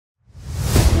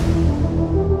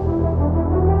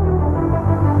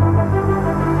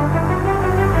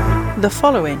The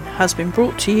following has been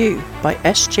brought to you by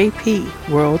SJP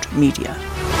World Media.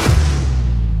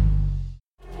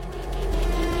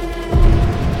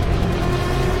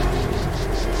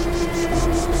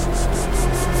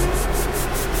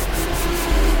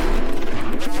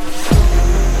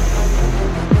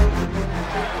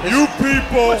 You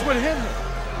people, what's with him?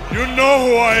 You know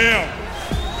who I am,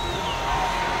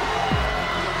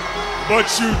 but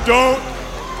you don't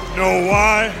know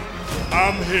why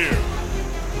I'm here.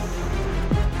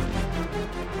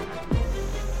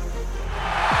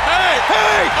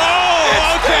 Hey! Oh, It's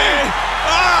okay. Sting!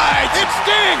 All right. It's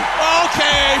Sting!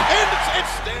 Okay. And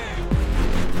it's Sting!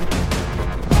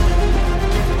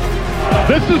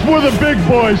 This is where the big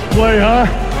boys play, huh?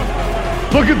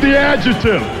 Look at the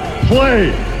adjective.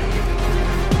 Play.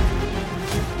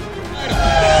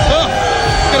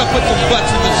 Gonna put some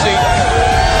butts in the seat.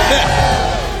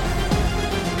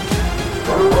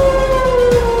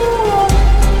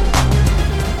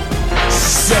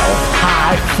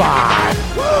 Self-high five.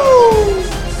 Woo!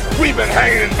 We've been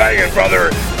hanging and banging,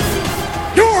 brother.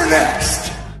 You're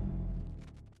next.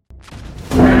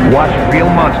 Watch Real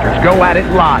Monsters go at it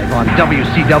live on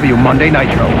WCW Monday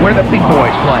Nitro, where the big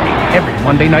boys play, every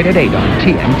Monday night at 8 on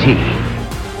TNT.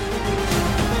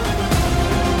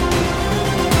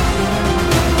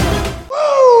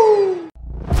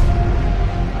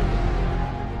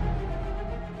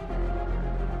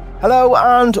 Hello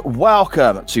and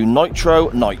welcome to Nitro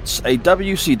Nights, a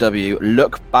WCW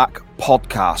Look Back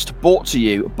podcast brought to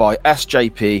you by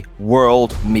SJP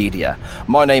World Media.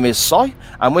 My name is Si,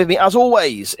 and with me as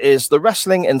always is the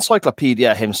wrestling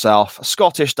encyclopedia himself,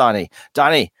 Scottish Danny.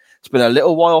 Danny, it's been a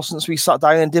little while since we sat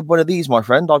down and did one of these, my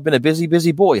friend. I've been a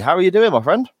busy boy. How are you doing, my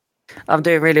friend? I'm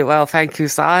doing really well, thank you,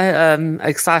 Si.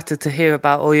 Excited to hear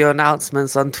about all your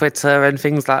announcements on Twitter and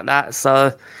things like that.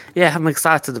 So, yeah, I'm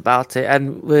excited about it.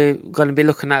 And we're going to be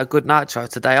looking at a good Nitro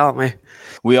today, aren't we?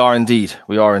 We are indeed.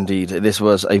 This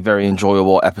was a very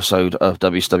enjoyable episode of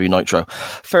WCW Nitro.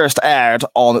 First aired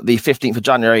on the 15th of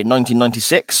January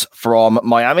 1996 from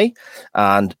Miami.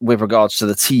 And with regards to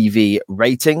the TV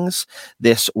ratings,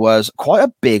 this was quite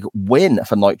a big win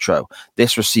for Nitro.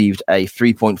 This received a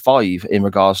 3.5 in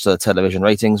regards to television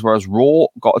ratings, whereas Raw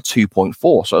got a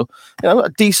 2.4. So, a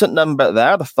decent number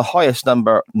there. The highest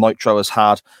number Nitro has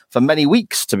had for many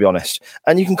weeks, to be honest.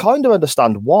 And you can kind of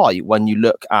understand why when you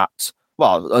look at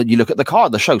the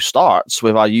card. The show starts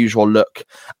with our usual look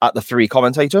at the three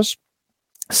commentators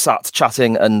sat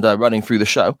chatting and running through the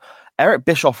show. Eric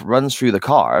Bischoff runs through the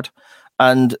card.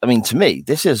 And, I mean, to me,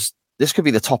 this could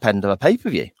be the top end of a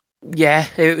pay-per-view. Yeah,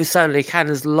 it certainly can.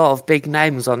 There's a lot of big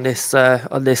names on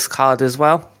this card as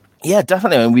well. Yeah,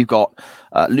 definitely. I mean, we've got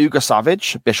Luger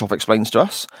Savage, Bischoff explains to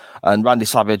us, and Randy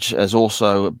Savage has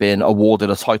also been awarded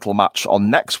a title match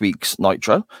on next week's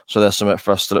Nitro. So there's something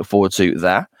for us to look forward to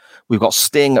there. We've got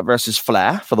Sting versus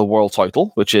Flair for the world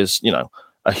title, which is,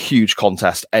 a huge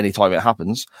contest anytime it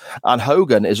happens. And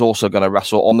Hogan is also going to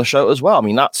wrestle on the show as well. I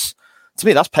mean, to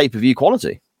me, that's pay-per-view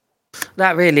quality.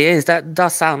 That really is. That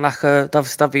does sound like a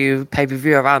WCW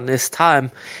pay-per-view around this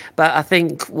time. But I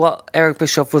think what Eric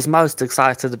Bischoff was most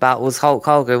excited about was Hulk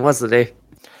Hogan, wasn't he?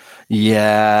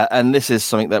 Yeah, and this is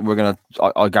something that we're going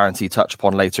to, I guarantee, touch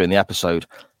upon later in the episode.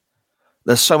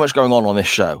 There's so much going on this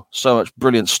show. So much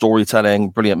brilliant storytelling,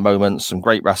 brilliant moments, some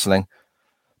great wrestling.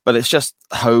 But it's just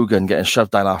Hogan getting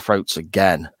shoved down our throats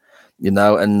again, and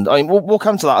I mean, we'll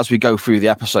come to that as we go through the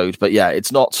episode. But yeah,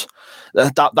 it's not...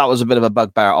 That was a bit of a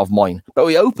bugbear of mine. But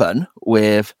we open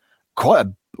with quite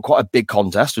a big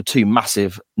contest with two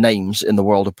massive names in the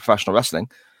world of professional wrestling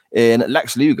in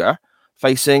Lex Luger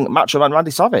facing Macho Man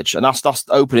Randy Savage. And that's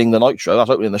opening the Nitro, that's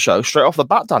opening the show straight off the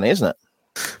bat, Danny, isn't it?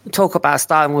 Talk about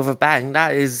starting with a bang.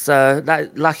 That is,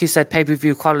 that, like you said,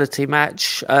 pay-per-view quality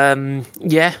match.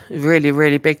 Yeah, really,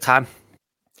 really big time.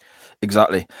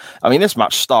 Exactly. I mean, this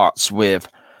match starts with,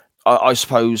 I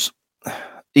suppose...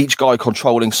 each guy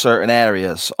controlling certain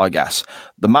areas, I guess.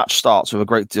 The match starts with a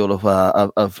great deal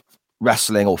of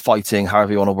wrestling or fighting,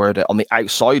 however you want to word it, on the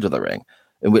outside of the ring,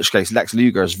 in which case Lex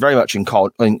Luger is very much in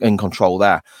control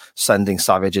there, sending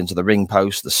Savage into the ring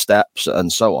post, the steps,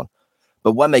 and so on.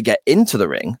 But when they get into the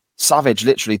ring, Savage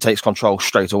literally takes control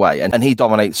straight away, and he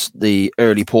dominates the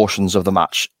early portions of the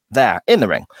match there in the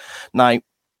ring. Now,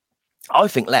 I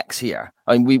think Lex here,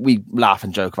 I mean, we laugh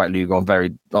and joke about Luger on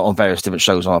various different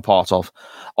shows I'm a part of.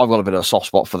 I've got a bit of a soft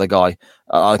spot for the guy.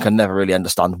 I can never really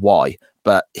understand why.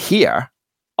 But here,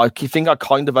 I think I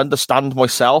kind of understand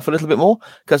myself a little bit more,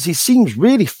 because he seems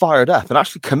really fired up and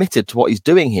actually committed to what he's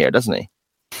doing here, doesn't he?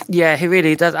 Yeah, he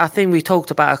really does. I think we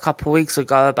talked about a couple of weeks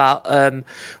ago about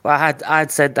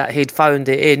I'd said that he'd phoned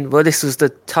it in. Well, this was the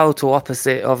total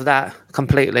opposite of that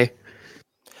completely.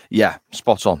 Yeah,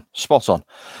 spot on.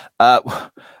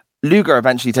 Luger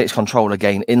eventually takes control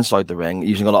again inside the ring,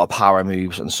 using a lot of power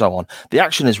moves and so on. The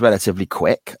action is relatively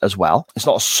quick as well. It's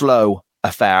not a slow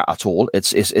affair at all.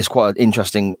 It's quite an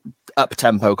interesting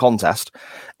up-tempo contest.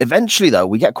 Eventually, though,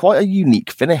 we get quite a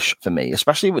unique finish for me,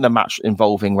 especially with a match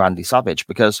involving Randy Savage,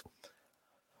 because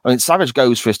Savage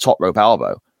goes for his top rope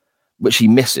elbow, which he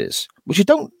misses,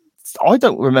 I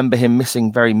don't remember him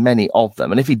missing very many of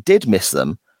them. And if he did miss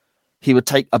them, he would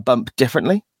take a bump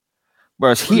differently.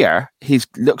 Whereas here, he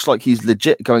looks like he's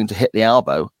legit going to hit the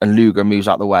elbow, and Luger moves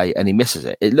out the way and he misses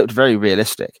it. It looked very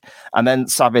realistic. And then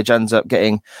Savage ends up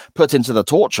getting put into the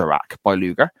torture rack by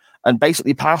Luger and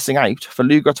basically passing out for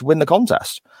Luger to win the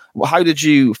contest. Well, how did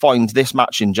you find this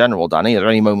match in general, Danny? Are there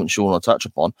any moments you want to touch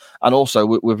upon? And also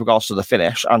with regards to the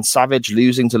finish and Savage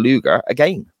losing to Luger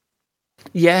again.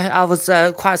 Yeah, I was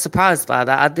quite surprised by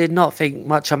that. I did not think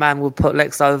Macho Man would put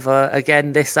Lex over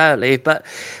again this early, but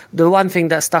the one thing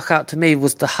that stuck out to me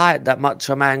was the height that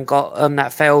Macho Man got on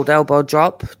that failed elbow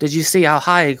drop. Did you see how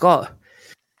high he got?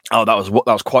 Oh, that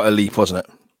was quite a leap, wasn't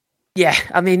it? Yeah,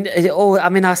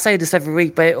 I say this every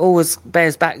week, but it always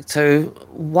bears back to,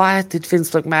 why did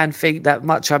Vince McMahon think that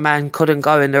Macho Man couldn't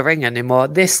go in the ring anymore?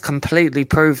 This completely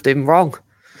proved him wrong.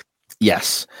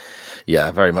 Yes.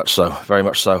 Yeah, very much so. Very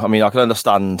much so. I mean, I can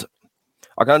understand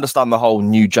the whole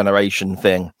new generation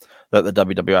thing that the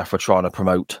WWF were trying to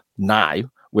promote now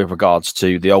with regards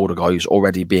to the older guys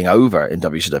already being over in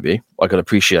WCW. I can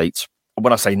appreciate,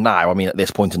 when I say now, I mean at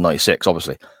this point in 96,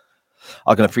 obviously.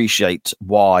 I can appreciate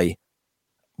why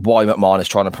McMahon is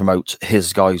trying to promote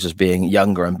his guys as being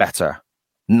younger and better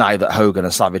now that Hogan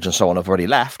and Savage and so on have already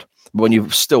left. But when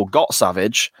you've still got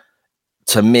Savage,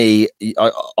 to me,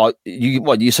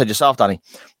 you said yourself, Danny,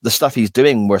 the stuff he's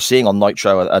doing, we're seeing on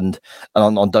Nitro and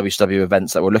on WCW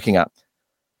events that we're looking at,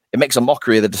 it makes a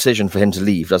mockery of the decision for him to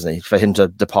leave, doesn't it? For him to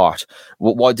depart.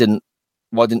 Why didn't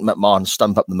McMahon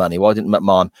stump up the money? Why didn't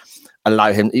McMahon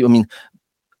allow him? I mean,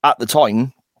 at the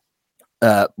time,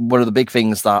 one of the big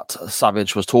things that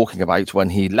Savage was talking about when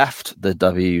he left the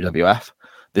WWF,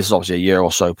 this is obviously a year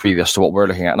or so previous to what we're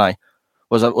looking at now,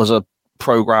 was a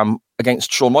program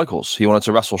against Shawn Michaels. He wanted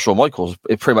to wrestle Shawn Michaels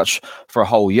pretty much for a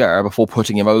whole year before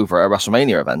putting him over at a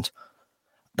WrestleMania event.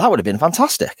 That would have been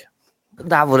fantastic.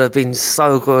 That would have been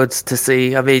so good to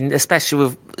see. I mean, especially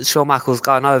with Shawn Michaels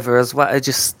going over as well. It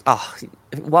just,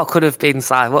 what could have been,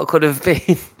 Si? What could have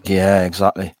been? Yeah,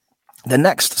 exactly. The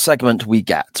next segment we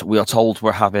are told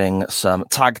we're having some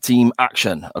tag team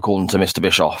action, according to Mr.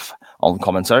 Bischoff on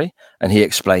commentary. And he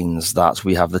explains that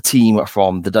we have the team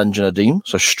from the Dungeon of Doom.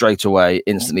 So straight away,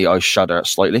 instantly, I shudder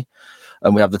slightly.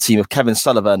 And we have the team of Kevin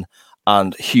Sullivan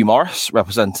and Hugh Morris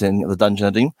representing the Dungeon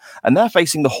of Doom. And they're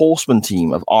facing the Horseman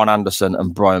team of Arn Anderson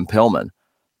and Brian Pillman.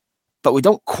 But we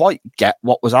don't quite get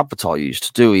what was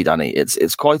advertised, do we, Danny?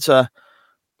 It's quite a...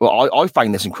 Well, I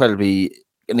find this an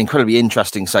incredibly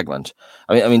interesting segment.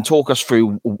 I mean, talk us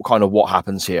through kind of what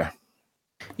happens here.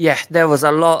 Yeah, there was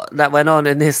a lot that went on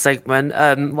in this segment.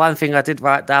 One thing I did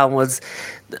write down was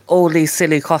all these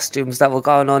silly costumes that were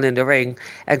going on in the ring,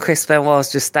 and Chris Benoit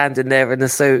was just standing there in a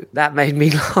suit. That made me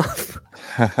laugh.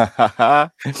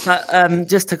 But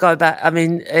just to go back, I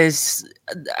mean,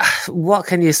 what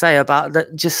can you say about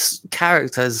that? Just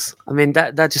characters. I mean,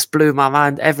 that just blew my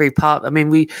mind. Every part. I mean,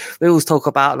 we always talk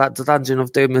about like the Dungeon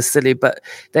of Doom is silly, but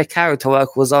their character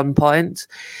work was on point.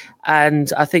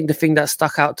 And I think the thing that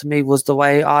stuck out to me was the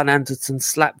way Arn Anderson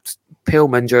slapped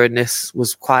Pillman during this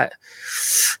was quite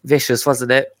vicious,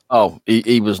 wasn't it? Oh,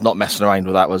 he was not messing around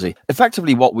with that, was he?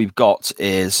 Effectively, what we've got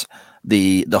is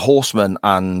the Horsemen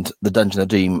and the Dungeon of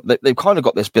Doom. They've kind of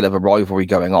got this bit of a rivalry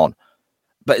going on.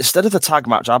 But instead of the tag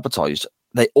match advertised,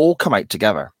 they all come out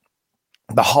together.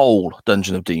 The whole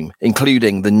Dungeon of Doom,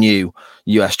 including the new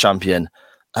US champion,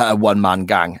 one-man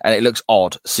gang. And it looks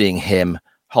odd seeing him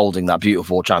holding that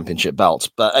beautiful championship belt.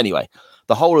 But anyway,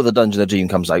 the whole of the Dungeon of Doom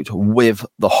comes out with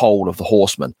the whole of the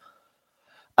Horsemen.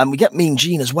 And we get Mean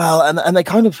Gene as well. And they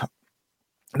kind of...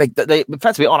 They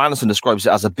effectively, Arn Anderson describes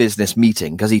it as a business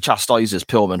meeting because he chastises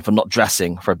Pillman for not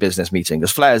dressing for a business meeting.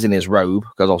 Because Flair's in his robe,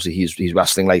 because obviously he's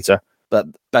wrestling later. But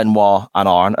Benoit and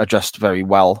Arn are dressed very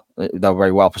well. They're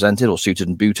very well presented, or suited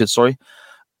and booted, sorry.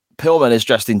 Pillman is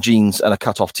dressed in jeans and a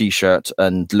cut-off T-shirt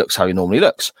and looks how he normally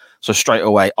looks. So straight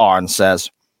away, Arn says,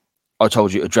 I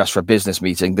told you to dress for a business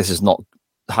meeting. This is not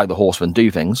how the Horsemen do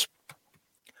things.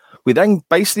 We then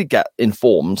basically get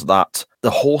informed that the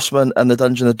Horsemen and the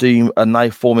Dungeon of Doom are now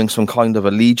forming some kind of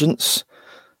allegiance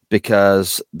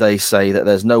because they say that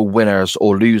there's no winners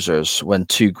or losers when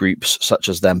two groups such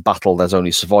as them battle. There's only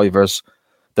survivors.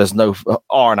 There's no,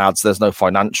 Arn adds, there's no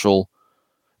financial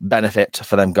benefit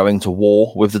for them going to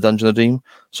war with the Dungeon of Doom.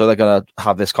 So they're going to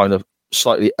have this kind of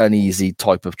slightly uneasy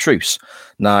type of truce.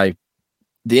 Now,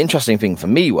 the interesting thing for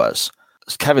me was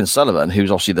Kevin Sullivan,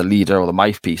 who's obviously the leader or the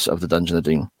mouthpiece of the Dungeon of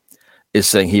Doom, is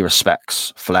saying he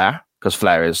respects Flair because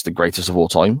Flair is the greatest of all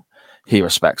time. He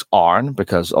respects Arn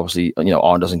because obviously,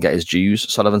 Arn doesn't get his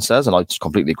dues, Sullivan says, and I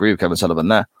completely agree with Kevin Sullivan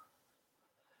there.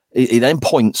 He then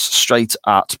points straight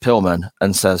at Pillman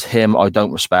and says, him, I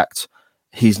don't respect.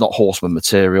 He's not Horseman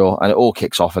material, and it all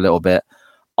kicks off a little bit.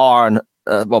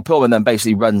 Pillman then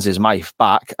basically runs his mouth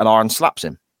back and Arn slaps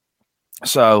him.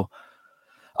 So,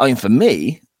 I mean, for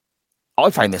me, I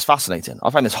find this fascinating. I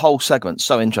find this whole segment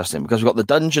so interesting because we've got the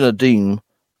Dungeon of Doom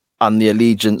and the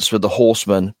allegiance with the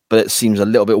Horsemen, but it seems a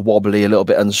little bit wobbly, a little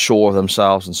bit unsure of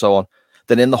themselves and so on.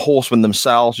 Then in the Horsemen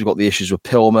themselves, you've got the issues with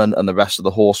Pillman and the rest of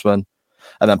the Horsemen.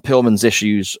 And then Pillman's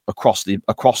issues across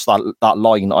that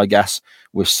line, I guess,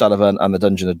 with Sullivan and the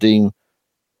Dungeon of Doom.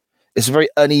 It's a very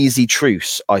uneasy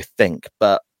truce, I think.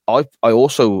 But I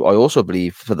also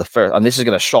believe for the first, and this is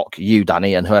going to shock you,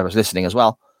 Danny, and whoever's listening as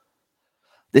well.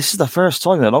 This is the first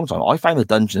time in a long time I find the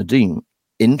Dungeon of Doom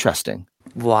interesting.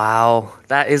 Wow,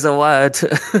 that is a word.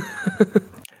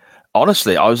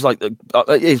 Honestly, I was like,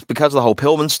 it's because of the whole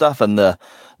Pillman stuff and the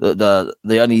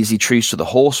uneasy truce to the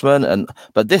Horsemen,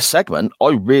 but this segment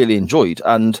I really enjoyed,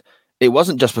 and it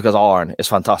wasn't just because Arn is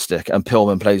fantastic and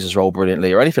Pillman plays his role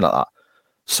brilliantly or anything like that.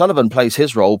 Sullivan plays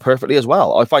his role perfectly as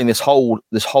well. I find this whole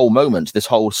moment, this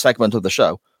whole segment of the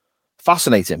show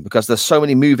fascinating because there's so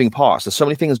many moving parts, there's so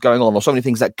many things going on, or so many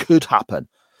things that could happen,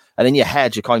 and in your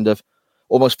head you're kind of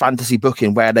almost fantasy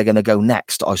booking where they're going to go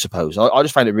next, I suppose. I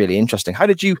just find it really interesting. How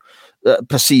did you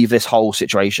perceive this whole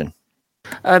situation?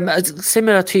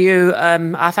 Similar to you,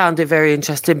 I found it very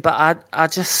interesting, but I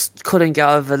just couldn't get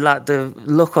over the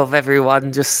look of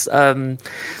everyone just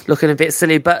looking a bit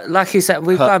silly. But like you said,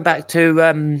 we're going back to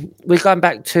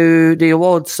the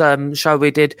awards show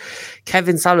we did.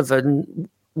 Kevin Sullivan,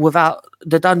 without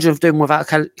the Dungeon of Doom, without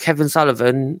Kevin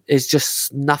Sullivan, is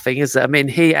just nothing, is it? I mean,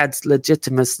 he adds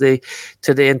legitimacy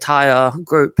to the entire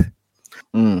group.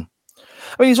 I mean,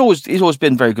 he's always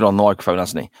been very good on the microphone,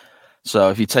 hasn't he? So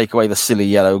if you take away the silly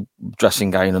yellow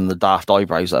dressing gown and the daft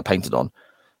eyebrows that are painted on,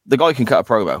 the guy can cut a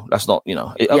promo. That's not,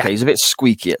 he's a bit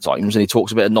squeaky at times and he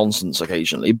talks a bit of nonsense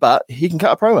occasionally, but he can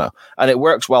cut a promo. And it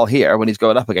works well here when he's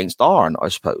going up against Arn, I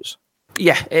suppose.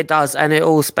 Yeah, it does. And it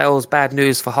all spells bad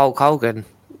news for Hulk Hogan.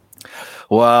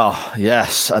 Well,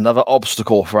 yes, another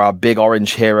obstacle for our big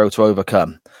orange hero to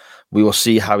overcome. We will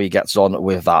see how he gets on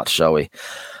with that, shall we?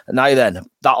 Now then,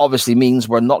 that obviously means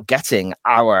we're not getting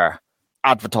our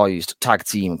advertised tag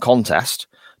team contest,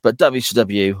 but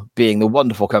WCW, being the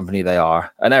wonderful company they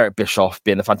are, and Eric Bischoff,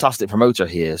 being the fantastic promoter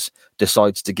he is,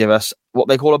 decides to give us what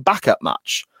they call a backup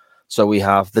match. So we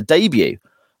have the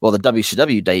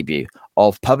WCW debut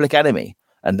of Public Enemy,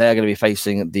 and they're going to be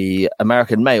facing the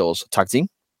American Males tag team.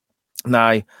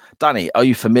 Now, Danny, are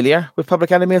you familiar with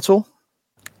Public Enemy at all?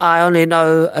 I only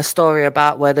know a story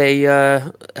about where they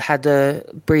had a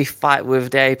brief fight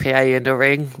with the APA in the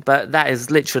ring, but that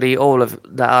is literally all of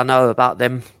that I know about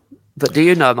them. But do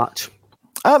you know much?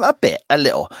 A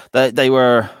little. They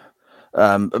were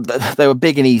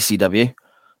big in ECW.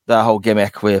 Their whole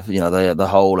gimmick with the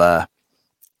whole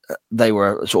they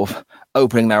were sort of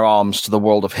opening their arms to the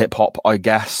world of hip hop, I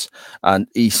guess, and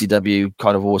ECW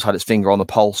kind of always had its finger on the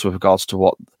pulse with regards to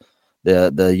what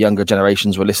the younger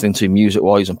generations were listening to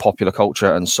music-wise and popular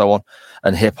culture and so on,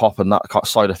 and hip-hop and that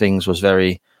side of things was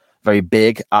very, very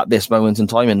big at this moment in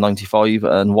time in 95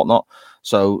 and whatnot.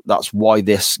 So that's why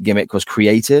this gimmick was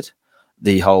created,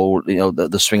 the whole,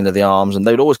 the swinging of the arms, and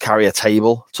they'd always carry a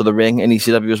table to the ring in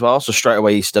ECW as well. So straight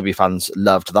away, ECW fans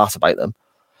loved that about them.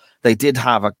 They did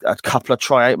have a couple of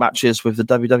tryout matches with the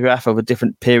WWF over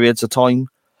different periods of time.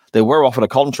 They were offered a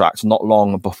contract not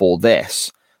long before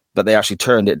this, but they actually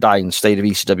turned it down, stayed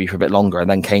with ECW for a bit longer, and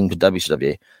then came to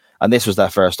WCW. And this was their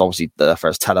first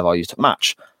televised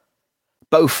match.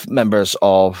 Both members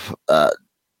of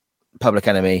Public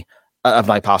Enemy have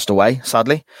now passed away,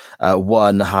 sadly.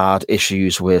 One had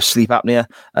issues with sleep apnea,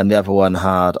 and the other one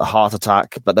had a heart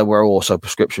attack, but there were also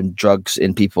prescription drugs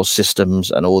in people's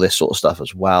systems and all this sort of stuff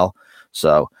as well.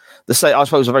 So, I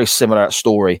suppose, a very similar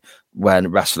story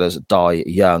when wrestlers die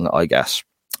young, I guess.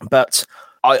 But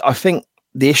I think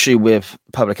the issue with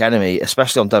Public Enemy,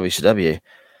 especially on WCW,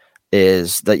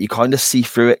 is that you kind of see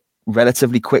through it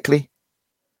relatively quickly.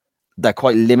 They're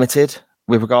quite limited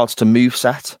with regards to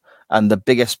moveset, and the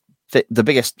biggest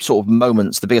sort of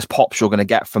moments, the biggest pops you're going to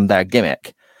get from their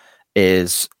gimmick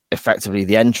is effectively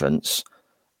the entrance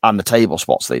and the table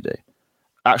spots they do.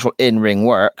 Actual in-ring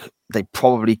work, they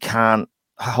probably can't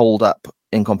hold up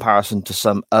in comparison to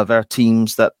some other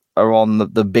teams that are on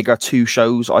the bigger two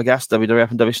shows, I guess,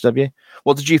 WWF and WCW.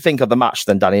 What did you think of the match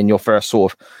then, Danny, in your first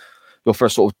sort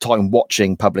of time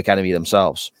watching Public Enemy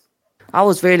themselves? I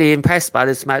was really impressed by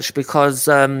this match because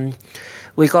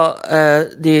we got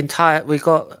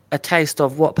a taste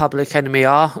of what Public Enemy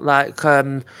are. Like,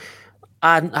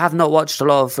 I have not watched a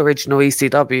lot of original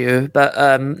ECW,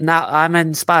 but now I'm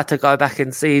inspired to go back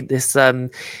and see this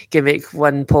gimmick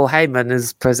when Paul Heyman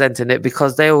is presenting it,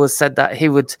 because they always said that he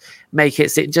would make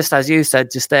it seem, just as you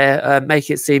said, just there, make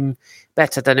it seem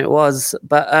better than it was.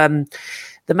 But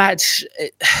the match,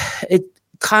 it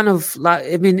kind of like,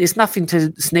 I mean, it's nothing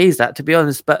to sneeze at, to be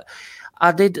honest, but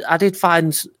I did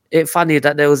find it funny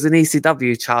that there was an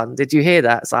ECW chant. Did you hear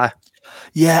that, Si?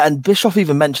 Yeah, and Bischoff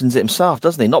even mentions it himself,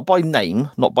 doesn't he? Not by name,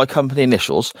 not by company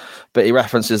initials, but he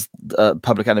references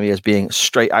Public Enemy as being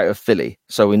straight out of Philly.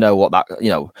 So we know what that,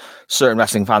 certain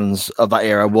wrestling fans of that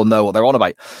era will know what they're on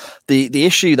about. The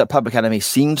issue that Public Enemy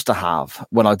seems to have,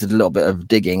 when I did a little bit of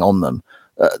digging on them,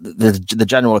 the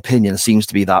general opinion seems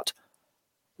to be that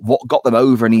what got them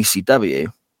over in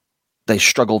ECW, they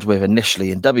struggled with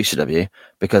initially in WCW,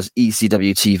 because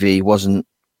ECW TV wasn't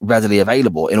readily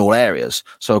available in all areas.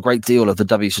 So a great deal of the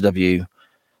WCW,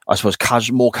 I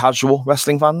suppose, more casual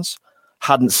wrestling fans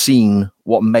hadn't seen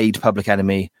what made Public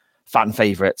Enemy fan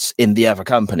favorites in the other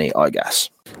company, I guess.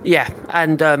 Yeah,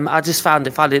 and I just found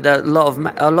it funny that a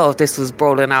lot of this was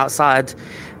brawling outside,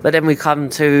 but then we come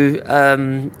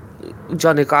to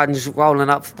Johnny Grunge rolling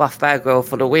up Buff Bagwell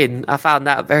for the win. I found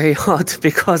that very odd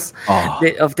because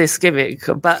of this gimmick.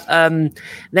 But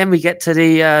then we get to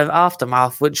the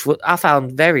aftermath, which I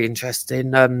found very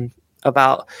interesting,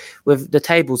 about with the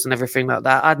tables and everything like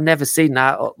that. I'd never seen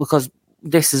that, because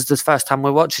this is the first time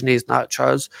we're watching these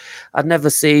Nitros. I'd never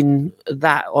seen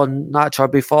that on Nitro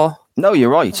before. No, you're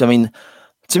right. I mean,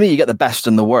 to me, you get the best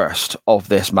and the worst of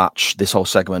this match, this whole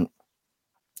segment,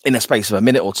 in a space of a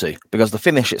minute or two, because the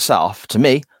finish itself, to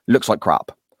me, looks like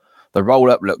crap. The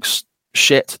roll-up looks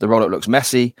shit. The roll-up looks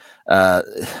messy.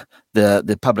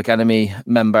 The Public Enemy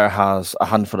member has a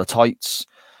handful of tights,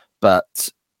 but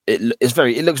it looks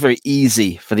very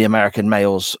easy for the American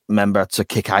Males member to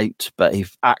kick out, but he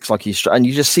acts like he's... And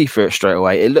you just see through it straight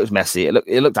away. It looks messy. It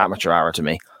looked amateur hour to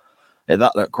me.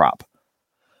 That looked crap.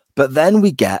 But then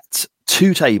we get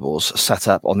two tables set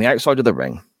up on the outside of the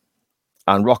ring,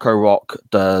 and Rocco Rock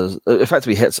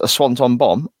effectively hits a swanton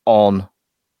bomb on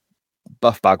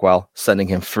Buff Bagwell, sending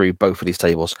him through both of these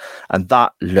tables, and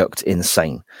that looked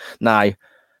insane. Now,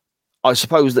 I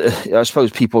suppose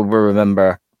people will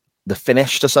remember the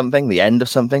finish to something, the end of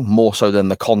something, more so than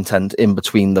the content in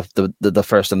between the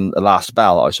first and the last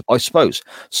bell, I suppose.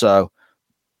 So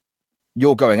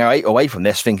you're going away from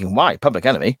this thinking, why, Public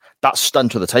Enemy, that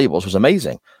stunt to the tables was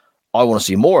amazing. I want to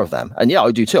see more of them. And yeah,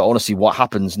 I do too. I want to see what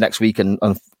happens next week and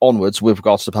onwards with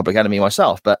regards to Public Enemy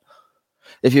myself. But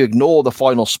if you ignore the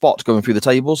final spot going through the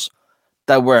tables,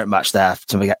 there weren't much there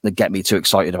to get me too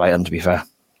excited about them, to be fair.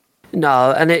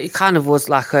 No, and it kind of was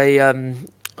like a...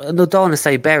 I don't want to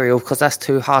say burial, because that's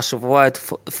too harsh of a word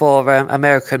for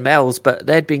American Males, but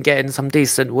they'd been getting some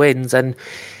decent wins, and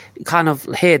kind of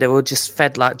here they were just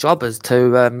fed like jobbers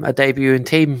to a debuting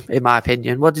team, in my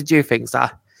opinion. What did you think, Zah?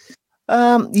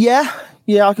 Yeah,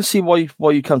 I can see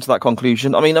why you come to that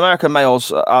conclusion. I mean, American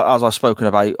Males, as I've spoken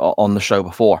about on the show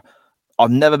before,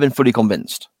 I've never been fully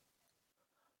convinced,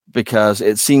 because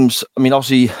it seems, I mean,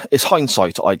 obviously it's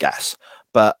hindsight, I guess,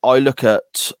 but I look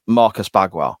at Marcus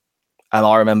Bagwell, and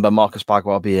I remember Marcus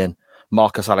Bagwell being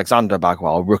Marcus Alexander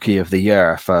Bagwell, Rookie of the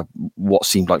Year for what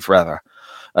seemed like forever,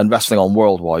 and wrestling on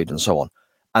Worldwide and so on.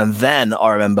 And then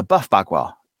I remember Buff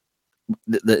Bagwell,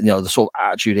 the sort of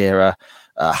Attitude Era,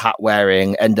 hat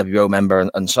wearing NWO member,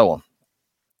 and so on.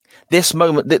 This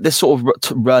moment, this sort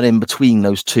of run in between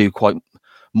those two quite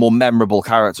more memorable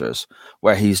characters,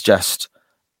 where he's just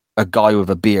a guy with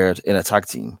a beard in a tag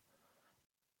team,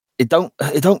 it don't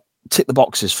tick the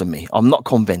boxes for me. I'm not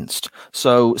convinced.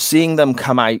 So seeing them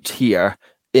come out here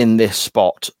in this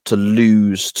spot to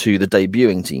lose to the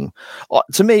debuting team,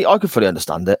 to me, I could fully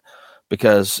understand it,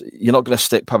 because you're not going to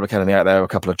stick Public Enemy out there with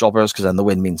a couple of jobbers, because then the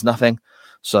win means nothing.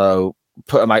 So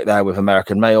put them out there with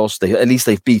American Males. At least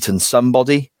they've beaten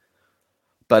somebody,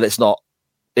 but it's not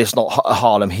a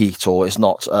Harlem Heat, or it's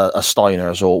not a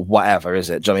Steiners or whatever, is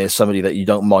it? Do you know what I mean? It's somebody that you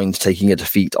don't mind taking a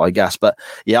defeat, I guess. But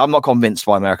yeah, I'm not convinced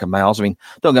by American Males. I mean,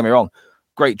 don't get me wrong,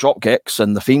 great drop kicks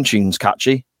and the theme tune's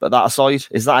catchy, but that aside,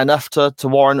 is that enough to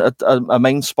warrant a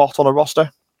main spot on a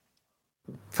roster?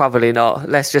 Probably not.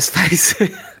 Let's just face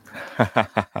it.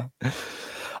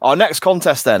 Our next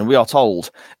contest, then, we are told,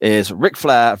 is Ric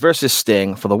Flair versus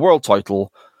Sting for the world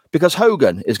title, because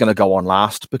Hogan is going to go on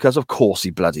last, because of course he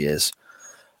bloody is.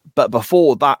 But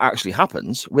before that actually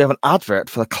happens, we have an advert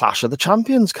for the Clash of the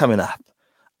Champions coming up.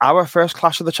 Our first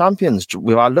Clash of the Champions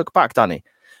with our look back, Danny.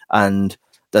 And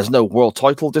there's no world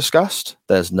title discussed.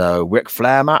 There's no Ric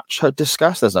Flair match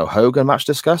discussed. There's no Hogan match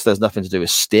discussed. There's nothing to do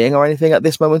with Sting or anything at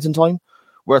this moment in time.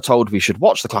 We're told we should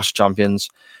watch the Clash of Champions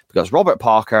because Robert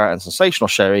Parker and Sensational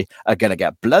Sherry are going to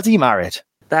get bloody married.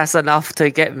 That's enough to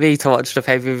get me to watch the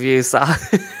pay-per-view, so...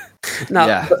 No,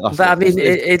 yeah, but I mean,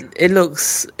 it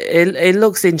looks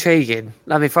intriguing.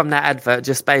 I mean, from that advert,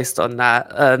 just based on that,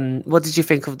 what did you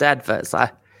think of the advert, Si?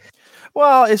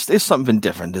 Well, it's something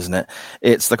different, isn't it?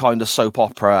 It's the kind of soap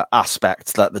opera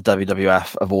aspect that the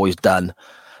WWF have always done.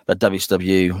 That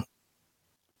WCW,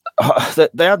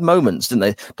 they had moments, didn't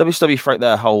they? WCW, throughout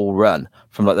their whole run,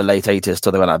 from like the late 80s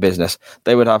till they went out of business,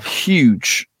 they would have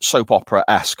huge soap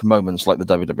opera-esque moments like the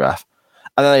WWF.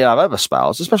 And then they have other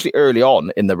spells, especially early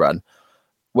on in the run,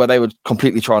 where they would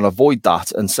completely try and avoid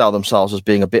that and sell themselves as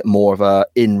being a bit more of a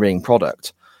in-ring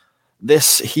product.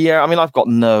 This here, I mean, I've got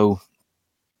no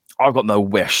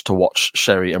wish to watch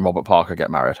Sherry and Robert Parker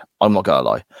get married. I'm not going to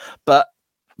lie. But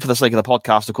for the sake of the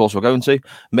podcast, of course, we're going to.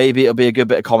 Maybe it'll be a good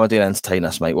bit of comedy and entertain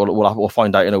us, mate. We'll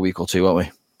find out in a week or two, won't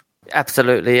we?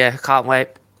 Absolutely, yeah. Can't wait.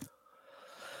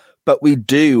 But we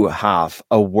do have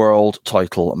a world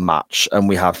title match, and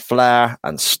we have Flair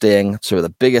and Sting, two of the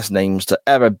biggest names to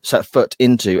ever set foot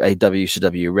into a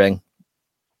WCW ring.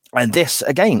 And this,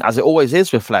 again, as it always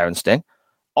is with Flair and Sting,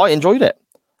 I enjoyed it.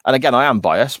 And again, I am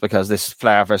biased because this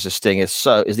Flair versus Sting is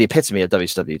the epitome of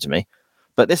WCW to me.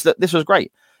 But this was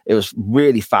great. It was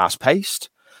really fast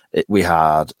paced. We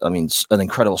had, an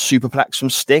incredible superplex from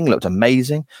Sting, looked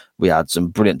amazing. We had some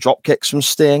brilliant drop kicks from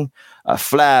Sting.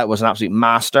 Flair was an absolute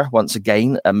master once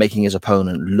again at making his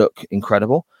opponent look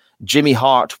incredible. Jimmy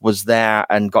Hart was there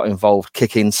and got involved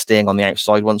kicking Sting on the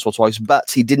outside once or twice,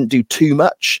 but he didn't do too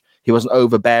much. He wasn't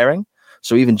overbearing.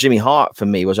 So even Jimmy Hart, for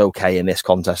me, was okay in this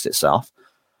contest itself.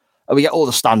 We get all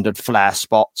the standard Flair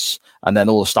spots and then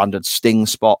all the standard Sting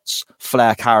spots.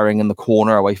 Flair carrying in the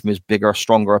corner away from his bigger,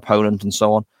 stronger opponent and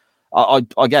so on.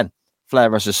 Again, Flair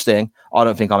versus Sting. I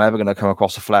don't think I'm ever going to come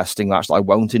across a Flair Sting match that I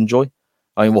won't enjoy.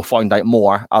 I mean, we'll find out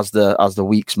more as the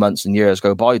weeks, months, and years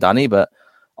go by, Danny. But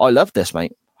I loved this,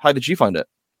 mate. How did you find it?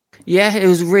 Yeah, it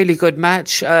was a really good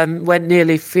match. Went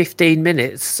nearly 15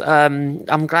 minutes.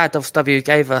 I'm glad WCW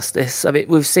gave us this. I mean,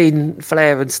 we've seen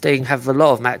Flair and Sting have a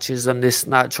lot of matches on this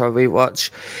Nitro rewatch,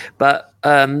 but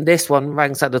this one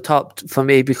ranks at the top for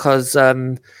me because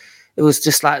it was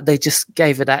just like they just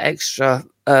gave it that extra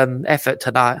effort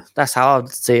tonight. That's how I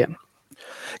would see it.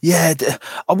 Yeah,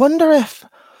 I wonder if...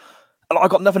 I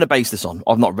got nothing to base this on.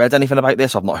 I've not read anything about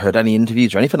this. I've not heard any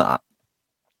interviews or anything like that.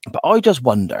 But I just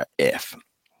wonder if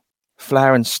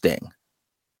Flair and Sting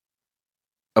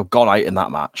have gone out in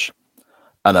that match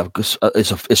and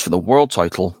it's for the world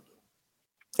title.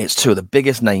 It's two of the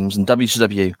biggest names in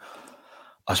WCW.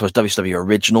 I suppose WCW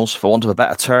originals, for want of a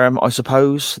better term, I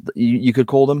suppose you could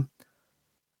call them.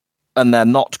 And they're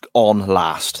not on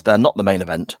last. They're not the main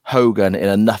event. Hogan in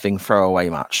a nothing throwaway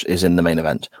match is in the main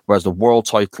event. Whereas the world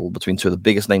title between two of the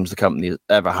biggest names the company has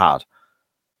ever had,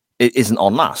 it isn't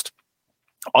on last.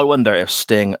 I wonder if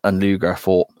Sting and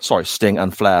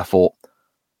Flair thought,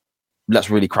 let's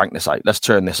really crank this out. Let's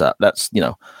turn this up.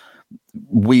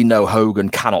 We know Hogan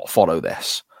cannot follow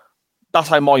this. That's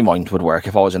how my mind would work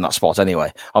if I was in that spot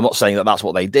anyway. I'm not saying that that's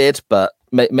what they did, but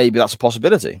maybe that's a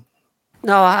possibility.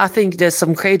 No, I think there's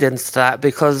some credence to that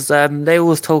because they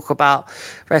always talk about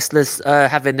wrestlers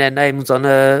having their names on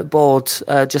a board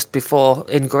just before,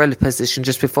 in gorilla position,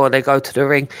 just before they go to the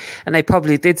ring. And they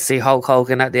probably did see Hulk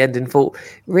Hogan at the end and thought,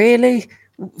 really?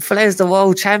 Flair's the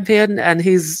world champion and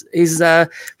he's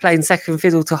playing second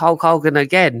fiddle to Hulk Hogan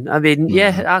again. I mean,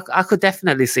 yeah, I could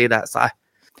definitely see that, Si.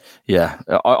 Yeah,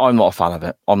 I'm not a fan of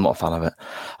it. I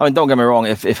mean, don't get me wrong.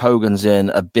 If Hogan's in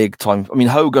a big time, I mean,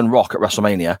 Hogan Rock at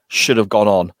WrestleMania should have gone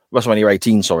on. WrestleMania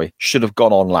 18, should have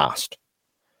gone on last.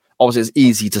 Obviously, it's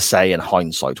easy to say in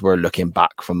hindsight. We're looking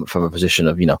back from a position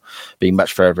of, being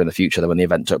much further in the future than when the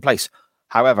event took place.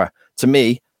 However, to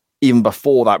me, even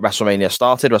before that WrestleMania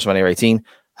started, WrestleMania 18,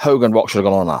 Hogan Rock should have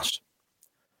gone on last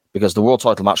because the world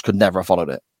title match could never have followed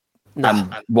it. No.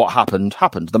 And what happened.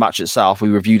 The match itself, we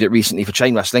reviewed it recently for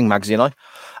Chain Wrestling, Magsy and I,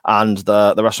 and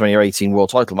the WrestleMania 18 World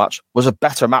Title match was a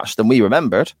better match than we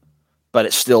remembered, but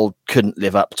it still couldn't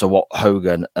live up to what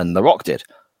Hogan and The Rock did.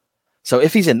 So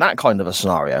if he's in that kind of a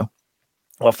scenario,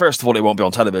 well, first of all, it won't be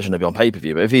on television, it'll be on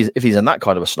pay-per-view, but if he's in that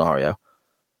kind of a scenario,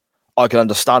 I can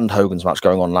understand Hogan's match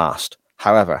going on last.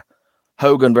 However,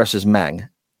 Hogan versus Meng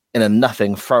in a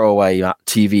nothing throwaway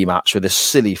TV match with this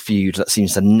silly feud that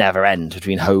seems to never end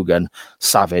between Hogan,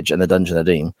 Savage, and the Dungeon of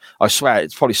Doom. I swear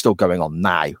it's probably still going on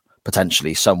now,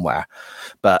 potentially somewhere,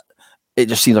 but it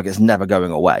just seems like it's never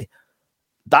going away.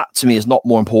 That to me is not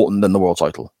more important than the world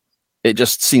title. It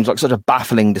just seems like such a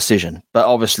baffling decision, but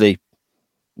obviously,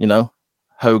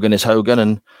 Hogan is Hogan,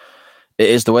 and it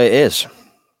is the way it is.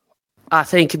 I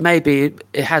think maybe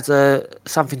it has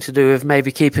something to do with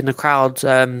maybe keeping the crowd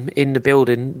in the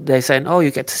building. They're saying, "Oh,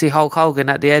 you get to see Hulk Hogan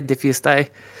at the end if you stay."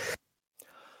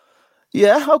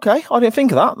 Yeah, okay. I didn't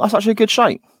think of that. That's actually a good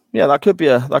shape. Yeah, that could be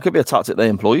a tactic they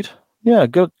employed. Yeah,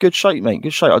 good shape, mate.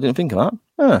 Good shape. I didn't think of that.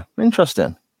 Yeah,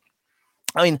 interesting.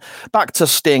 I mean, back to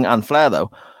Sting and Flair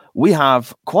though. We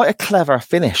have quite a clever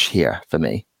finish here for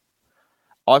me.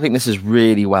 I think this is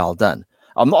really well done.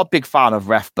 I'm not a big fan of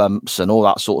ref bumps and all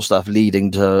that sort of stuff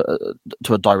leading to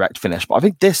a direct finish, but I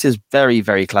think this is very,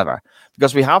 very clever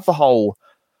because we have the whole,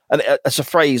 and it's a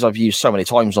phrase I've used so many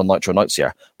times on Nitro Nights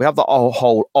here. We have the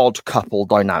whole odd couple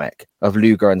dynamic of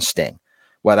Luger and Sting,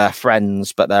 where they're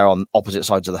friends, but they're on opposite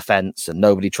sides of the fence and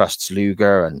nobody trusts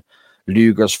Luger and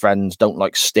Luger's friends don't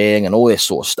like Sting and all this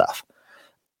sort of stuff.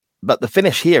 But the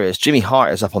finish here is Jimmy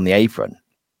Hart is up on the apron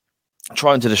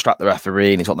trying to distract the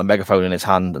referee and he's got the megaphone in his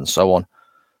hand and so on.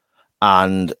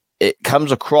 And it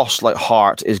comes across like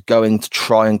Hart is going to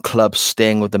try and club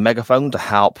Sting with the megaphone to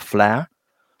help Flair.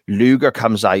 Luger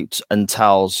comes out and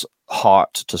tells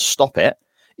Hart to stop it,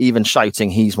 even shouting,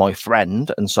 "He's my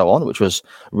friend," and so on, which was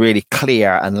really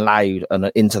clear and loud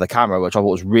and into the camera, which I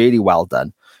thought was really well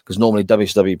done, because normally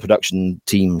WCW production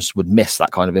teams would miss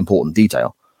that kind of important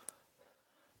detail.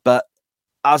 But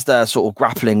as they're sort of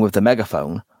grappling with the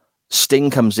megaphone,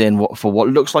 Sting comes in for what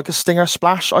looks like a stinger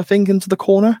splash, I think, into the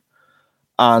corner.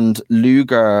 And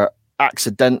Luger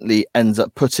accidentally ends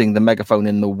up putting the megaphone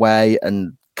in the way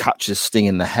and catches Sting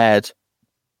in the head.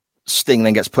 Sting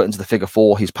then gets put into the figure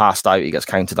 4. He's passed out. He gets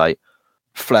counted out.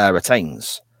 Flair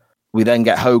retains. We then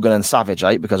get Hogan and Savage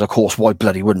out because, of course, why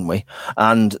bloody wouldn't we?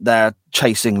 And they're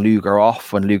chasing Luger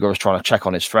off when Luger was trying to check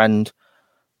on his friend.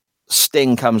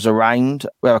 Sting comes around.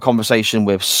 We have a conversation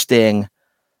with Sting,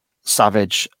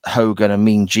 Savage, Hogan, and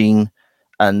Mean Gene.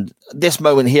 And this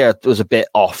moment here was a bit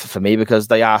off for me because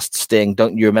they asked Sting,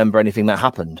 "Don't you remember anything that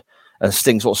happened?" And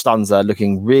Sting sort of stands there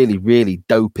looking really, really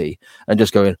dopey and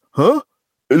just going, "Huh?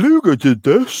 Luger did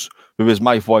this?" with his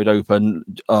mouth wide open.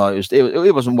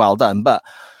 It wasn't well done, but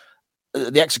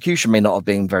the execution may not have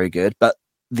been very good, but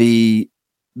the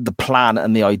plan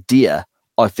and the idea,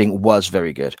 I think, was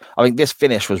very good. I think this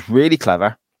finish was really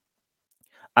clever.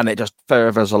 And it just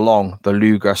furthers along the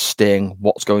Luger Sting,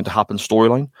 what's going to happen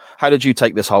storyline. How did you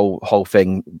take this whole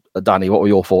thing, Danny? What were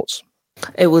your thoughts?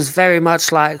 It was very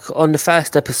much like on the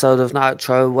first episode of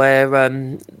Nitro, where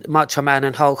Macho Man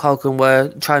and Hulk Hogan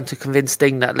were trying to convince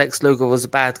Sting that Lex Luger was a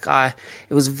bad guy.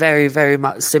 It was very, very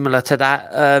much similar to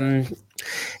that.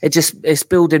 It's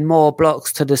building more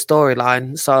blocks to the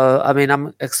storyline. So, I mean,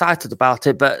 I'm excited about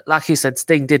it. But like you said,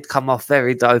 Sting did come off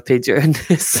very dopey during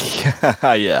this.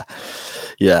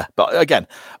 Yeah. But again,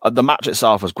 the match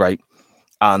itself was great.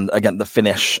 And again, the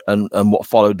finish and what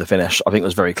followed the finish, I think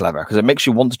was very clever because it makes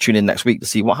you want to tune in next week to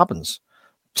see what happens.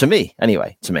 To me.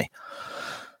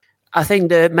 I think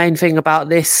the main thing about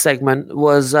this segment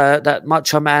was that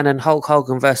Macho Man and Hulk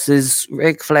Hogan versus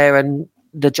Ric Flair and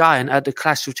the Giant at the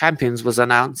Clash of Champions was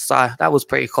announced. So that was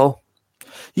pretty cool.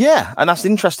 Yeah, and that's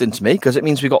interesting to me because it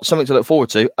means we've got something to look forward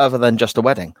to other than just a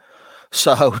wedding.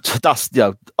 So that's,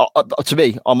 to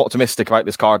me, I'm optimistic about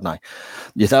this card now.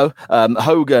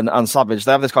 Hogan and Savage,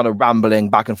 they have this kind of rambling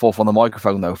back and forth on the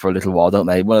microphone, though, for a little while, don't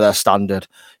they? One of their standard,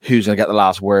 who's going to get the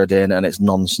last word in, and it's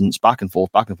nonsense, back and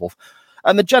forth.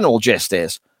 And the general gist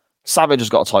is, Savage has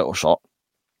got a title shot.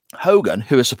 Hogan,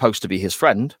 who is supposed to be his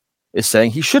friend, is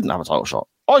saying he shouldn't have a title shot.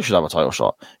 I should have a title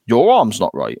shot. Your arm's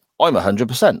not right. I'm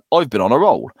 100%. I've been on a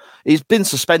roll. He's been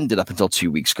suspended up until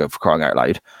 2 weeks ago, for crying out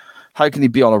loud. How can he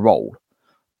be on a roll?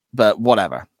 But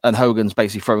whatever. And Hogan's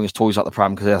basically throwing his toys out the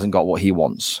pram because he hasn't got what he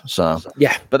wants. So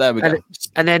yeah, but there we go.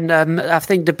 And then I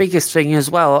think the biggest thing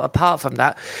as well, apart from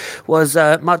that, was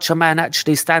Macho Man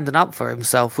actually standing up for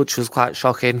himself, which was quite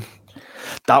shocking.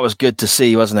 That was good to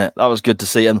see, wasn't it? That was good to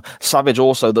see. And Savage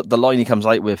also, the line he comes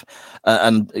out with,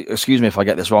 and excuse me if I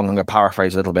get this wrong, I'm going to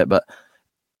paraphrase a little bit, but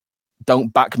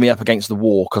don't back me up against the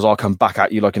wall because I'll come back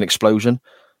at you like an explosion.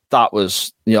 That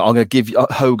was, I'm going to give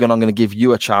Hogan, I'm going to give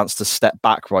you a chance to step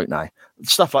back right now.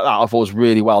 Stuff like that I thought was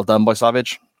really well done by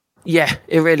Savage. Yeah,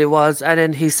 it really was. And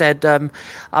then he said,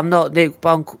 I'm not Nick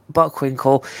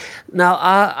Bockwinkel.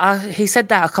 Now, he said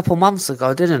that a couple months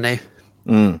ago, didn't he?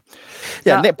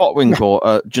 Yeah, Nick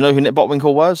Bockwinkel. Do you know who Nick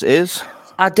Bockwinkel is?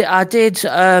 I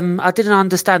didn't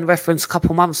understand the reference a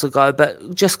couple months ago,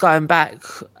 but just going back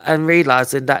and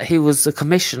realising that he was the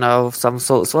commissioner of some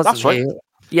sorts, wasn't That's right.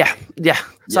 he? Yeah.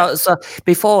 So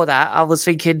before that, I was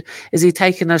thinking, is he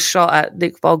taking a shot at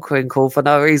Nick Bockwinkel for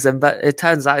no reason? But it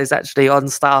turns out he's actually on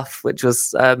staff, which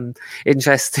was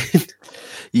interesting.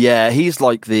 Yeah, he's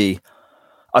like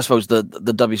I suppose the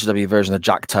WCW version of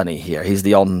Jack Tunney here. He's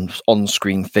the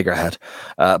on-screen figurehead.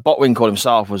 Bockwinkel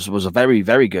himself was a very,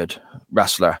 very good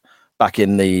wrestler back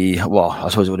in I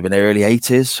suppose it would have been early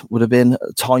 80s, would have been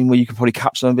a time where you could probably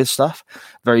catch some of his stuff.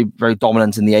 Very, very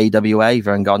dominant in the AWA,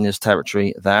 Vern Gagne's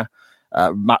territory there.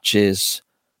 Matches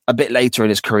a bit later in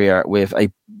his career with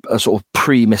a sort of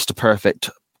pre-Mr. Perfect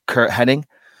Kurt Hennig.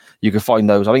 You can find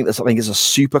those. I think it's a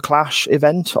Super Clash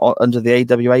event under the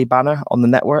AWA banner on the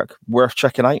network. Worth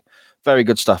checking out. Very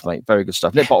good stuff, mate. Very good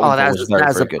stuff. That's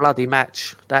a bloody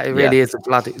match. That it really is a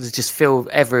bloody. It's just filled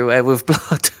everywhere with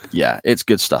blood. Yeah, it's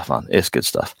good stuff, man. It's good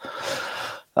stuff.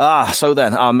 So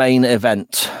then our main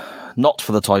event, not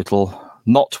for the title,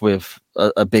 not with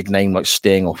a big name like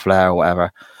Sting or Flair or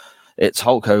whatever. It's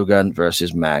Hulk Hogan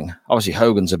versus Meng. Obviously,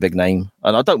 Hogan's a big name,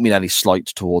 and I don't mean any slight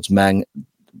towards Meng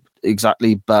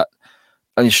exactly, but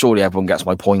I mean, surely everyone gets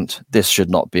my point. This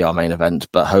should not be our main event,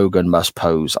 but Hogan must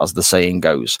pose, as the saying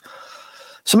goes.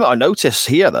 Something I notice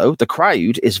here, though, the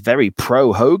crowd is very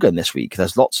pro Hogan this week.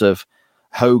 There's lots of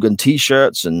Hogan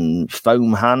t-shirts and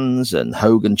foam hands and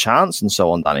Hogan chants and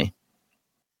so on, Danny.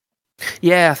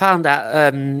 Yeah, I found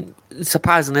that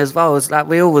surprising as well. Is that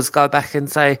we always go back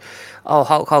and say, oh,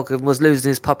 Hulk Hogan was losing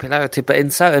his popularity, but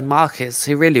in certain markets,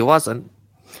 he really wasn't.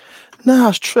 No,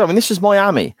 that's true. I mean, this is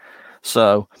Miami.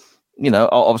 So,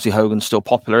 obviously Hogan's still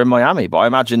popular in Miami, but I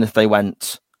imagine if they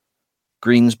went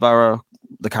Greensboro,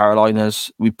 the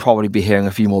Carolinas, we'd probably be hearing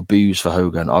a few more boos for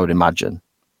Hogan, I would imagine.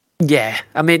 Yeah.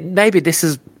 I mean, maybe this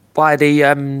is why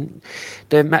the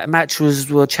matches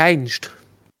were changed.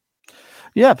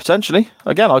 Yeah, potentially.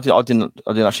 Again, I didn't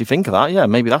actually think of that. Yeah,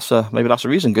 maybe that's a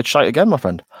reason. Good shout again, my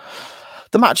friend.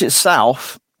 The match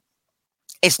itself,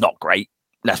 it's not great.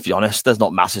 Let's be honest. There's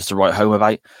not masses to write home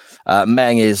about.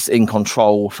 Meng is in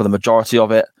control for the majority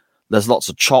of it. There's lots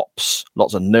of chops,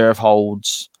 lots of nerve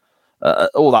holds,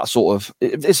 all that sort of.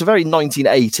 It's a very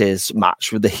 1980s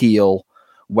match with the heel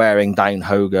wearing down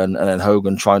Hogan and then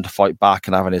Hogan trying to fight back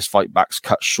and having his fight backs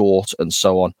cut short and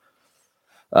so on.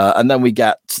 And then we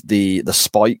get the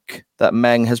spike that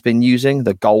Meng has been using,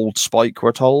 the gold spike,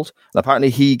 we're told. And apparently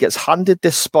he gets handed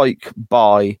this spike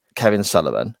by Kevin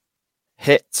Sullivan,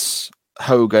 hits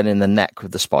Hogan in the neck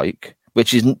with the spike, which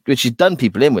he's done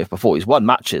people in with before. He's won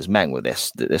matches, Meng, with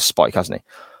this spike, hasn't he?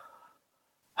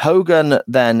 Hogan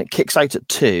then kicks out at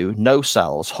 2, no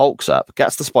sells, hulks up,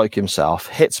 gets the spike himself,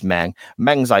 hits Meng.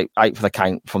 Meng's out for the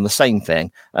count from the same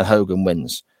thing, and Hogan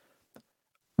wins.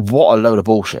 What a load of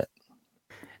bullshit.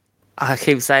 I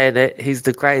keep saying it. He's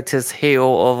the greatest heel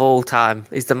of all time.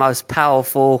 He's the most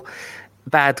powerful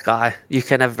bad guy you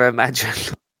can ever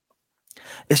imagine.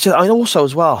 It's just, also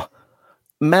as well,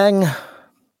 Meng's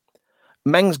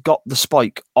got the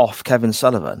spike off Kevin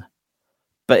Sullivan,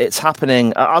 but it's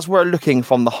happening as we're looking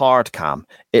from the hard cam.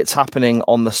 It's happening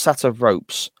on the set of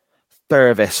ropes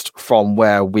furthest from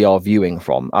where we are viewing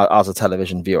from as a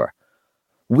television viewer.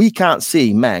 We can't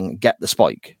see Meng get the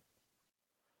spike.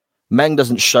 Meng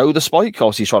doesn't show the spike.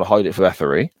 Obviously, he's trying to hide it for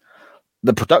referee.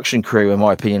 The production crew, in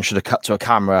my opinion, should have cut to a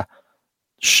camera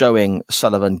showing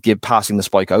Sullivan passing the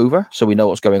spike over so we know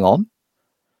what's going on.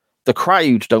 The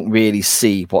crowd don't really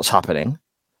see what's happening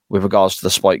with regards to the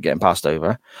spike getting passed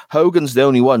over. Hogan's the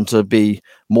only one to be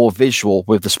more visual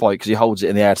with the spike because he holds it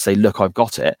in the air to say, look, I've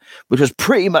got it, which was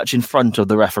pretty much in front of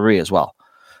the referee as well.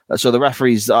 So the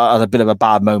referee's had a bit of a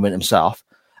bad moment himself.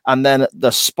 And then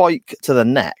the spike to the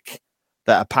neck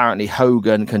that apparently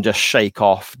Hogan can just shake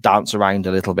off, dance around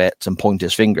a little bit and point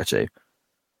his finger to,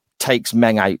 takes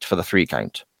Meng out for the 3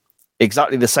 count.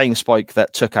 Exactly the same spike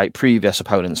that took out previous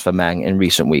opponents for Meng in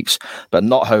recent weeks, but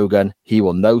not Hogan. He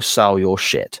will no-sell your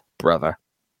shit, brother.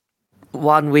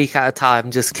 1 week at a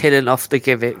time, just killing off the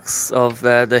gimmicks of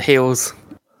the heels.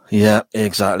 Yeah,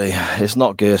 exactly. It's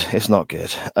not good. It's not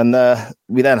good. And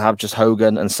we then have just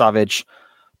Hogan and Savage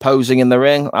posing in the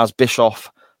ring as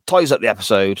Bischoff ties up the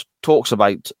episode, talks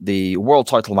about the world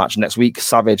title match next week,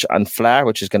 Savage and Flair,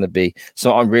 which is going to be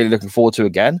something I'm really looking forward to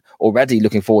again. Already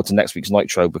looking forward to next week's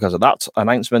Nitro because of that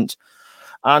announcement.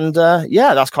 And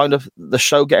that's kind of the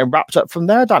show getting wrapped up from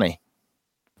there, Danny.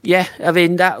 Yeah, I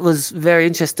mean, that was very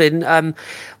interesting.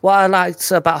 What I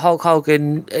liked about Hulk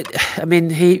Hogan, I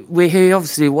mean, he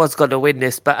obviously was going to win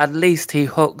this, but at least he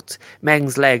hooked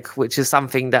Meng's leg, which is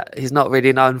something that he's not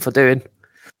really known for doing.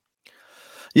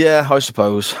 Yeah, I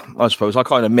suppose. I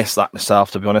kind of missed that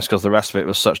myself, to be honest, because the rest of it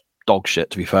was such dog shit,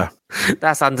 to be fair.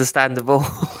 That's understandable.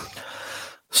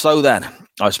 So then,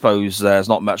 I suppose there's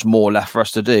not much more left for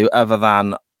us to do other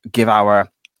than give our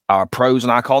pros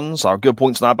and our cons, our good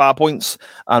points and our bad points,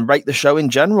 and rate the show in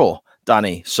general,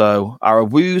 Danny. So our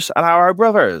woos and our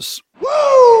brothers.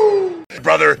 Woo!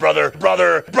 Brother, brothers,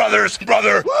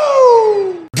 brother.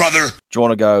 Woo! Brother. Do you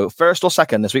want to go first or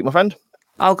second this week, my friend?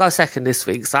 I'll go second this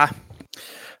week, sir.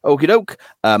 Okie doke.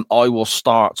 I will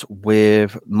start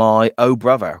with my oh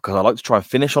brother, because I like to try and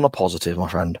finish on a positive, my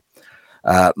friend.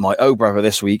 My oh brother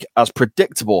this week, as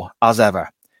predictable as ever,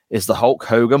 is the Hulk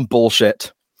Hogan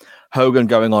bullshit. Hogan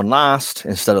going on last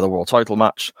instead of the world title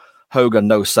match. Hogan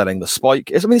no-selling the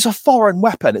spike. It's a foreign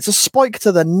weapon. It's a spike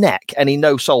to the neck, and he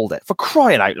no-sold it. For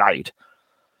crying out loud.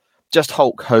 Just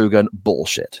Hulk Hogan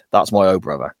bullshit. That's my oh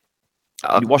brother.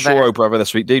 What's your oh brother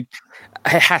this week, dude?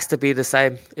 It has to be the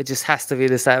same. It just has to be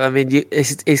the same. I mean,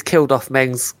 he's killed off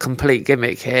Meng's complete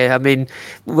gimmick here. I mean,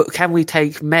 can we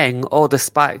take Meng or the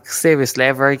spike seriously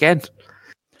ever again?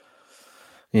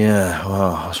 Yeah,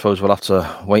 well, I suppose we'll have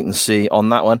to wait and see on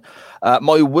that one.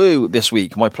 My woo this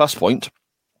week, my plus point,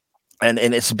 and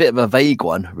it's a bit of a vague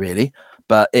one, really,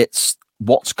 but it's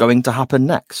what's going to happen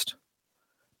next.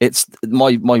 It's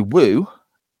my woo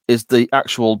is the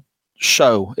actual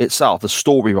show itself, the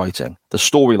story writing, the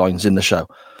storylines in the show.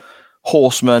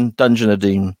 Horseman, Dungeon of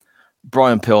Doom,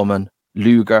 Brian Pillman,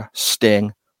 Luger,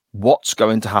 Sting. What's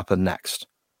going to happen next?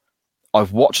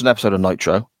 I've watched an episode of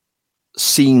Nitro,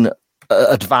 seen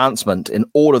advancement in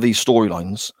all of these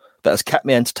storylines that has kept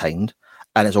me entertained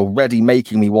and is already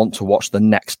making me want to watch the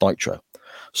next Nitro.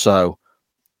 So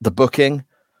the booking,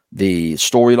 the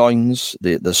storylines,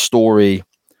 the story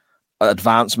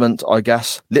advancement, I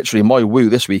guess. Literally my woo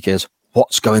this week is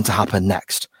what's going to happen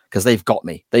next, because they've got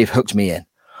me. They've hooked me in.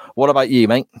 What about you,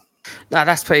 mate? No,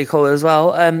 that's pretty cool as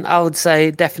well. I would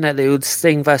say definitely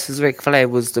Sting versus Ric Flair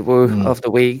was the woo of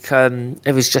the week.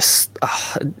 It was just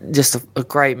a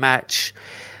great match.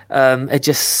 It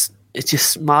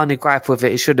just my only gripe with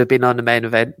it should have been on the main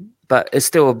event, but it's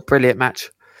still a brilliant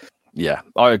match. Yeah,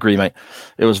 I agree, mate.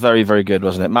 It was very, very good,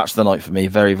 wasn't it? Match of the night for me.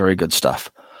 Very, very good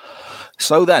stuff.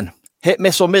 So then, hit,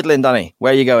 miss, or middling, Danny?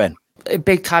 Where are you going? A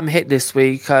big time hit this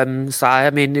week. So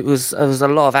I mean, it was a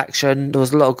lot of action. There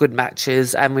was a lot of good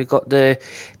matches, and we got the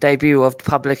debut of the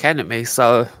Public Enemy.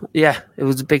 So yeah, it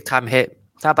was a big time hit.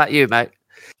 How about you, mate?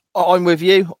 I'm with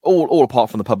you. All apart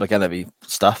from the Public Enemy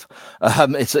stuff.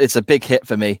 It's a big hit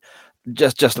for me.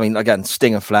 Just I mean, again,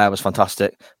 Sting and Flair was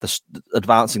fantastic.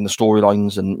 Advancing the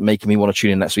storylines and making me want to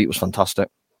tune in next week was fantastic.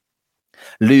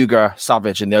 Luger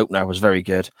Savage in the opener was very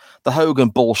good. The Hogan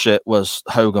bullshit was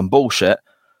Hogan bullshit.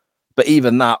 But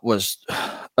even that was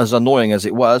as annoying as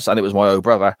it was, and it was my oh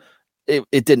brother,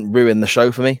 it didn't ruin the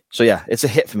show for me. So yeah, it's a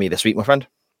hit for me this week, my friend.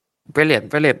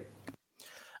 Brilliant.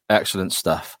 Excellent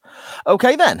stuff.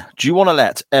 Okay then, do you want to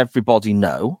let everybody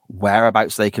know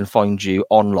whereabouts they can find you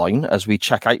online as we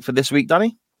check out for this week,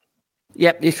 Danny?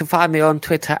 Yep, you can find me on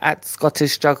Twitter at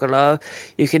Scottish Juggalo.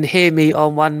 You can hear me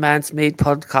on One Man's Meat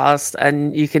podcast,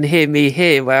 and you can hear me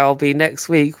here where I'll be next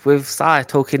week with Sai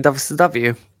talking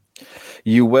WCW.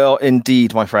 You will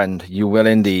indeed, my friend. You will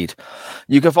indeed.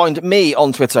 You can find me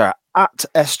on Twitter at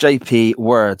SJP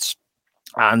Words.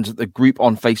 And the group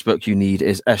on Facebook you need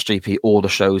is SJP All the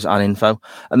Shows and Info.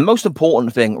 And the most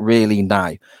important thing really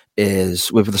now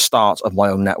is with the start of my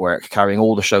own network, carrying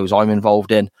all the shows I'm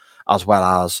involved in, as well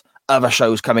as other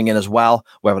shows coming in as well,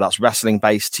 whether that's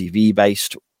wrestling-based,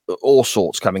 TV-based, all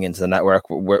sorts coming into the network.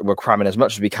 We're cramming as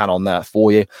much as we can on there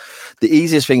for you. The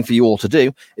easiest thing for you all to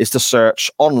do is to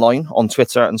search online on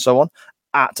Twitter and so on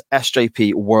at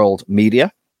SJP World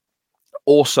Media.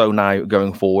 Also now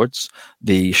going forwards,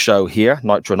 the show here,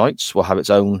 Nitro Nights, will have its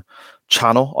own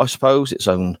channel, I suppose, its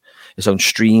own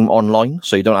stream online.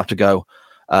 So you don't have to go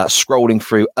scrolling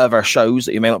through other shows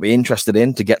that you may not be interested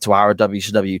in to get to our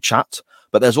WCW chat.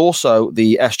 But there's also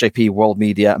the SJP World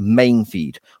Media main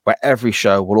feed, where every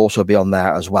show will also be on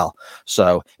there as well.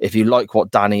 So if you like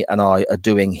what Danny and I are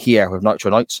doing here with Nitro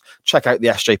Nights, check out the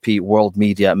SJP World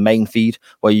Media main feed,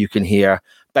 where you can hear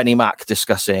Benny Mac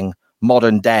discussing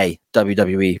modern day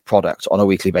WWE product on a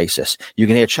weekly basis. You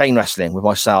can hear Chain Wrestling with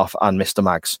myself and Mr.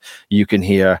 Mags. You can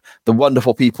hear the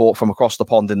wonderful people from across the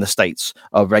pond in the States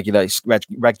of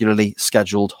regularly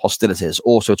scheduled hostilities,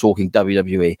 also talking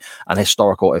WWE and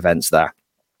historical events there.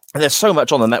 And there's so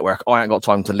much on the network, I ain't got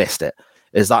time to list it.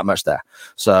 There's that much there.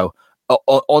 So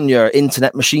on your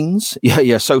internet machines,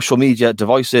 your social media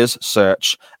devices,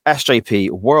 search SJP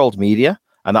World Media,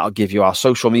 and that'll give you our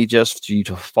social medias for you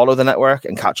to follow the network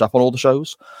and catch up on all the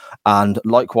shows. And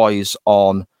likewise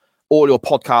on all your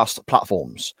podcast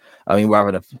platforms. I mean, we're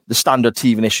having the standard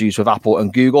teething issues with Apple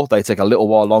and Google. They take a little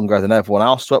while longer than everyone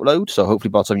else to upload. So hopefully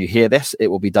by the time you hear this, it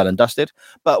will be done and dusted.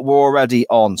 But we're already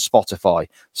on Spotify,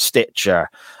 Stitcher,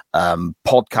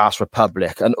 Podcast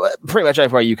Republic, and pretty much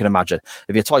everywhere you can imagine.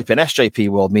 If you type in SJP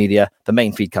World Media, the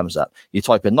main feed comes up. You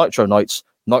type in Nitro Nights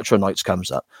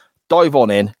comes up. Dive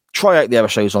on in, try out the other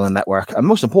shows on the network, and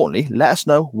most importantly, let us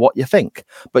know what you think.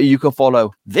 But you can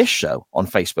follow this show on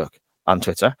Facebook and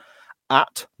Twitter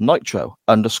at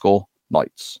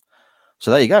Nitro_Nights.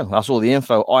 So there you go. That's all the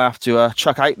info I have to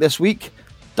chuck out this week.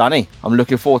 Danny, I'm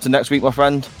looking forward to next week, my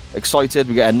friend. Excited.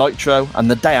 We get a Nitro, and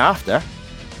the day after,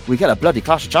 we get a bloody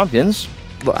Clash of Champions.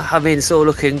 But, I mean, it's all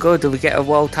looking good. We get a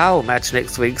world title match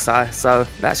next week, so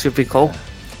that should be cool.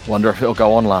 Wonder if it'll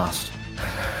go on last.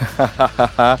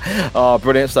 Oh,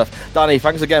 brilliant stuff. Danny,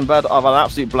 thanks again, bud. I've had an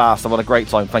absolute blast. I've had a great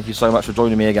time. Thank you so much for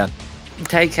joining me again.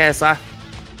 Take care, sir.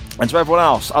 And to everyone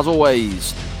else, as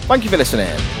always, thank you for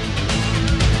listening.